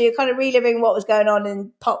nostalgia. So you're kind of reliving what was going on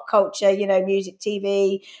in pop culture, music,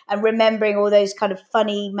 TV, and remembering all those kind of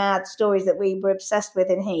funny, mad stories that we were obsessed with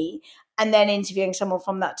in Heat, and then interviewing someone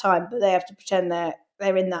from that time, but they have to pretend they're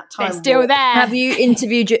in that time. They're still there. Have you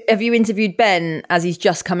interviewed Ben as he's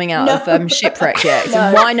just coming out of Shipwreck yet?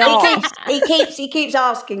 No. Why not? He keeps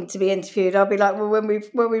asking to be interviewed. I'll be like, well, when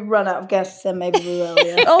we run out of guests, then maybe we will.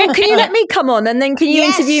 Yeah. Oh, can you let me come on, and then can you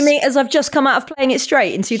interview me as I've just come out of Playing It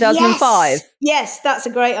Straight in 2005? Yes, that's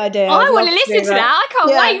a great idea. I want to listen to that. I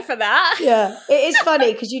can't wait for that. Yeah, it is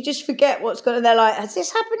funny because you just forget what's going on. They're like, has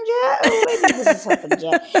this happened yet? Oh, maybe this has happened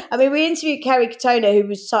yet. I mean, we interviewed Kerry Katona, who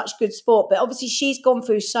was such good sport, but obviously she's gone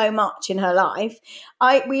through so much in her life.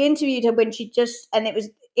 We interviewed her when and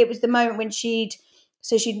it was the moment when she'd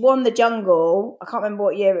won the Jungle. I can't remember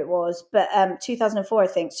what year it was, but 2004, I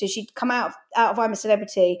think. So she'd come out of I'm a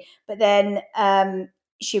Celebrity, but then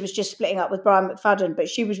she was just splitting up with Brian McFadden. But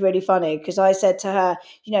she was really funny because I said to her,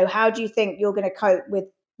 how do you think you're going to cope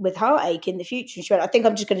with heartache in the future? And she went, I think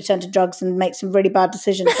I'm just going to turn to drugs and make some really bad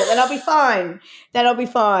decisions, but then I'll be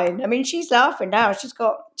fine. I mean, she's laughing now.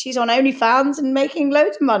 She's on OnlyFans and making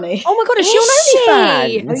loads of money. Oh my God, is she on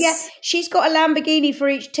OnlyFans? Oh yeah, she's got a Lamborghini for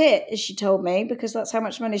each tit, as she told me, because that's how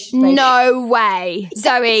much money she's making. No way.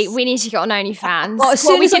 Zoe, we need to get on OnlyFans. Well, as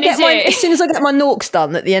soon as I get my Norks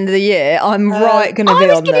done at the end of the year, I'm right going to be on them.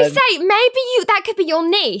 I was going to say, maybe that could be your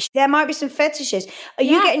niche. There might be some fetishes. Are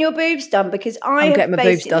you getting your boobs done? Because I'm getting my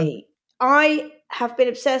boobs done. I have been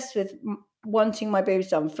obsessed with wanting my boobs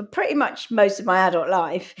done for pretty much most of my adult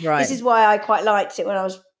life. Right. This is why I quite liked it when I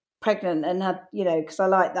was pregnant and had, because I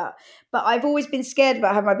like that. But I've always been scared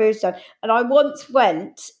about having my boobs done. And I once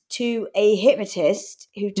went to a hypnotist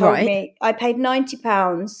who told me I paid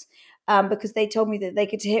 £90 because they told me that they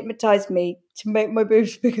could hypnotize me to make my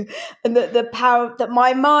boobs bigger, and that the power that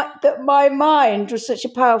my mind was such a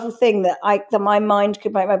powerful thing that my mind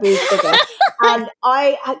could make my boobs bigger. And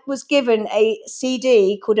I was given a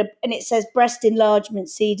CD and it says breast enlargement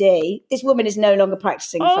CD. This woman is no longer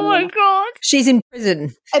practicing. Oh my God. She's in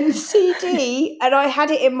prison. And the CD, and I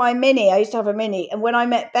had it in my Mini. I used to have a Mini. And when I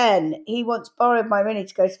met Ben, he once borrowed my Mini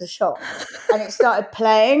to go to the shop. And it started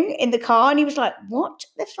playing in the car. And he was like, what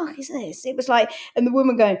the fuck is this? It was like, and the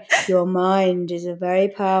woman going, your mind is a very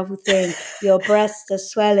powerful thing. Your breasts are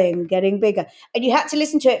swelling, getting bigger. And you had to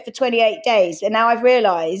listen to it for 28 days. And now I've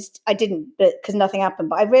realised, I didn't, because nothing happened,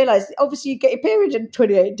 but I realised, obviously you get your period in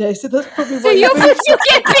 28 days. So that's probably why you'll get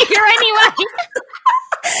bigger anyway.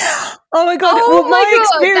 Oh my God. Oh well, my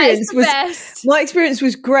experience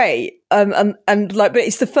was great. And like, but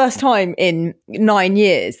it's the first time in 9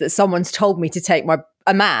 years that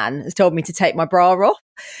a man has told me to take my bra off.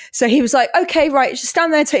 So he was like, okay, right, just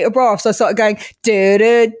stand there and take your bra off. So I started going, da,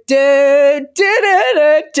 da, da, da,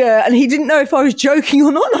 da, da, and he didn't know if I was joking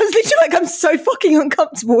or not. And I was literally like, I'm so fucking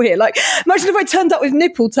uncomfortable here. Like, imagine if I turned up with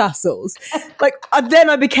nipple tassels. Like, then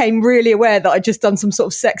I became really aware that I'd just done some sort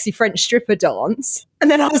of sexy French stripper dance.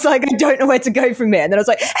 And then I was like, I don't know where to go from here. And then I was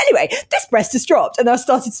like, anyway, this breast has dropped. And I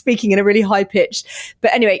started speaking in a really high pitch.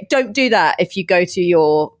 But anyway, don't do that if you go to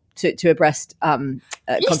your to a breast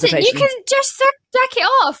consultation. You can just jack it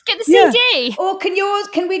off. Get the CD. Or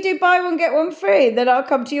can we do buy one get one free? Then I'll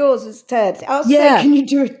come to yours instead. I'll say, can you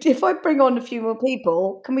do it if I bring on a few more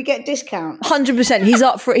people? Can we get a discount? 100%. He's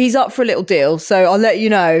up for a little deal, so I'll let you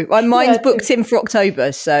know. Mine's booked in for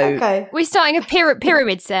October, so okay. We're starting a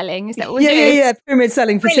pyramid selling. Is that what we're doing? Yeah. Pyramid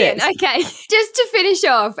selling for Brilliant. tips. Okay. Just to finish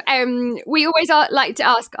off, we always like to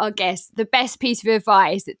ask our guests the best piece of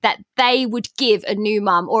advice that they would give a new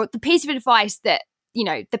mum, or the piece of advice that, you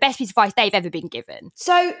know, the best piece of advice they've ever been given.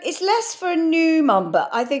 So it's less for a new mum, but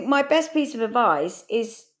I think my best piece of advice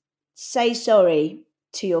is say sorry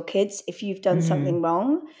to your kids if you've done something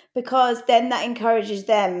wrong, because then that encourages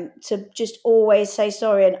them to just always say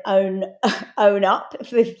sorry and own up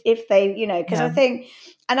if they, you know, because I think,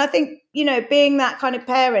 you know, being that kind of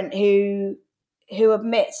parent who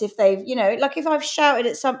admits if they've, you know, like if I've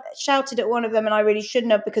shouted at one of them and I really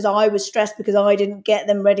shouldn't have because I was stressed because I didn't get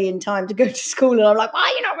them ready in time to go to school, and I'm like, why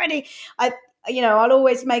are you not ready? I'll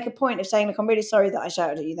always make a point of saying, look, I'm really sorry that I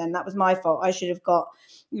shouted at you then. That was my fault. I should have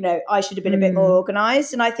been a bit more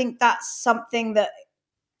organised. And I think that's something that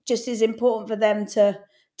just is important for them to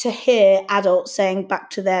hear adults saying back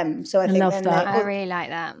to them. So I think love that. I really like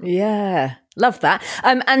that. Yeah. Love that.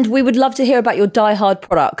 And we would love to hear about your diehard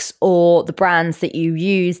products or the brands that you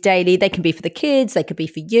use daily. They can be for the kids, they could be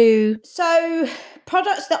for you. So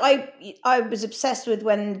products that I was obsessed with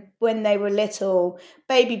when they were little,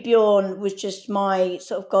 Baby Bjorn was just my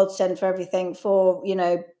sort of godsend for everything, for, you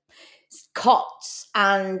know, cots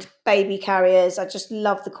and baby carriers. I just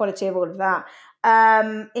love the quality of all of that.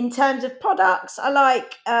 In terms of products, I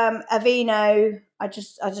like Aveeno. I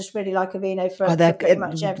just really like Aveeno for pretty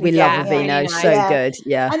much everything. We love Aveeno, so good.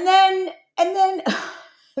 Yeah. And then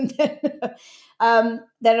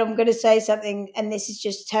then I'm going to say something, and this is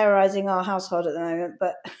just terrorizing our household at the moment,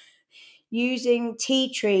 but using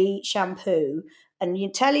tea tree shampoo. And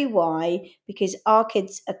you tell you why, because our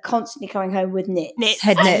kids are constantly coming home with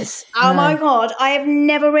head knits. Oh my God, I have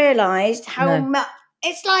never realised how much.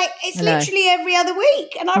 It's like, it's literally every other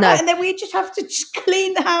week. And and then we just have to just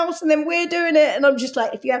clean the house, and then we're doing it. And I'm just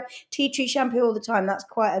like, if you have tea tree shampoo all the time, that's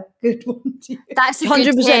quite a good one to use. That's a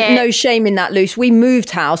 100% no shame in that, Luce. We moved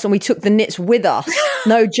house and we took the knits with us.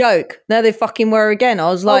 No joke. There they fucking were again. I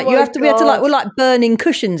was like, we had to we're like burning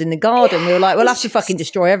cushions in the garden. We were like, we'll have to fucking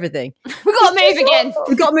destroy everything. We've got to move again.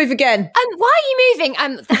 We've got to move again. Why are you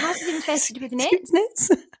moving? The house is infested with knits.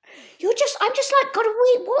 I'm just like, God,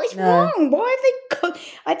 wait, what is wrong? Why have they got,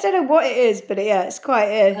 I don't know what it is, but it's quite,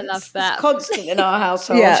 I love that. It's constant in our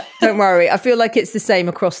household. Yeah, don't worry. I feel like it's the same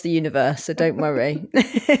across the universe, so don't worry.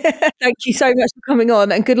 Thank you so much for coming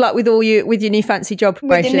on, and good luck with your new fancy job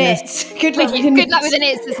promotion. With the knits. Good luck with the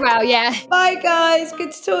knits as well, yeah. Bye, guys.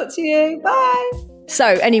 Good to talk to you. Bye. So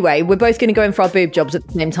anyway, we're both going to go in for our boob jobs at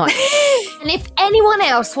the same time. And if anyone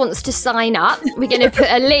else wants to sign up, we're going to put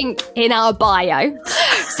a link in our bio.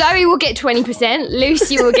 Zoe will get 20%,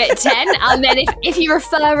 Lucy will get 10%, and then if you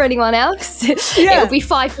refer anyone else, it'll be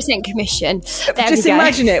 5% commission. Just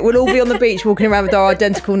imagine it. We'll all be on the beach walking around with our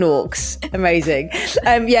identical Norks. Amazing.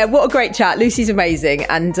 What a great chat. Lucy's amazing,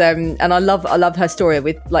 and I love her story,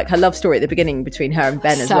 with like her love story at the beginning between her and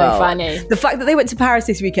Ben as well. So funny. The fact that they went to Paris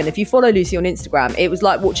this weekend. If you follow Lucy on Instagram, it was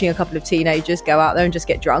like watching a couple of teenagers go out there and just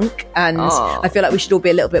get drunk. And I feel like we should all be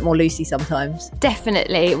a little bit more Lucy sometimes.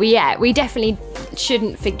 Definitely. We definitely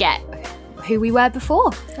shouldn't forget who we were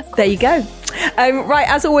before. There you go. Right,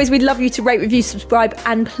 as always, we'd love you to rate, review, subscribe,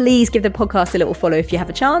 and please give the podcast a little follow if you have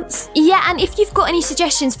a chance. Yeah, and if you've got any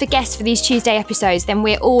suggestions for guests for these Tuesday episodes, then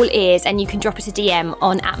we're all ears, and you can drop us a DM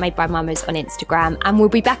on @MadeByMamas on Instagram, and we'll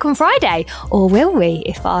be back on Friday. Or will we,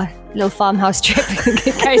 if our little farmhouse trip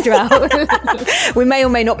goes well? We may or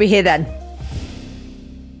may not be here then.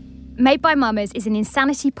 Made by Mamas is an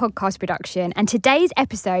Insanity podcast production, and today's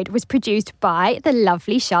episode was produced by the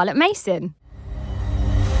lovely Charlotte Mason.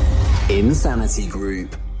 Insanity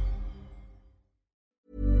Group.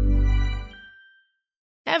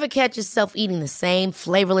 Ever catch yourself eating the same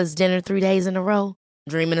flavorless dinner 3 days in a row?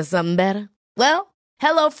 Dreaming of something better? Well,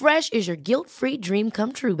 HelloFresh is your guilt-free dream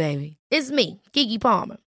come true, baby. It's me, Keke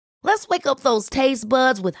Palmer. Let's wake up those taste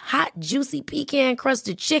buds with hot, juicy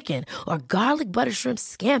pecan-crusted chicken or garlic butter shrimp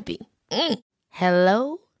scampi.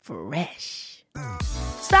 Hello Fresh.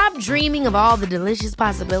 Stop dreaming of all the delicious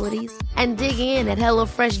possibilities and dig in at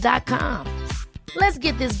HelloFresh.com. Let's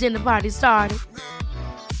get this dinner party started.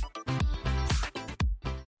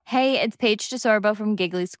 Hey, it's Paige DeSorbo from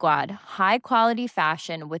Giggly Squad. High quality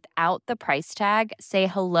fashion without the price tag. Say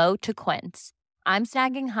hello to Quince. I'm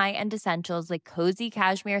snagging high-end essentials like cozy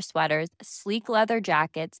cashmere sweaters, sleek leather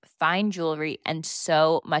jackets, fine jewelry, and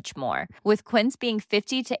so much more. With Quince being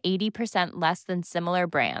 50 to 80% less than similar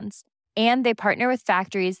brands. And they partner with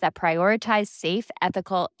factories that prioritize safe,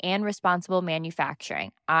 ethical, and responsible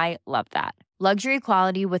manufacturing. I love that. Luxury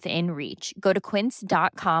quality within reach. Go to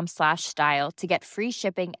quince.com/style to get free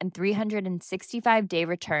shipping and 365-day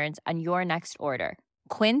returns on your next order.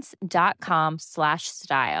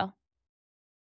 Quince.com/style.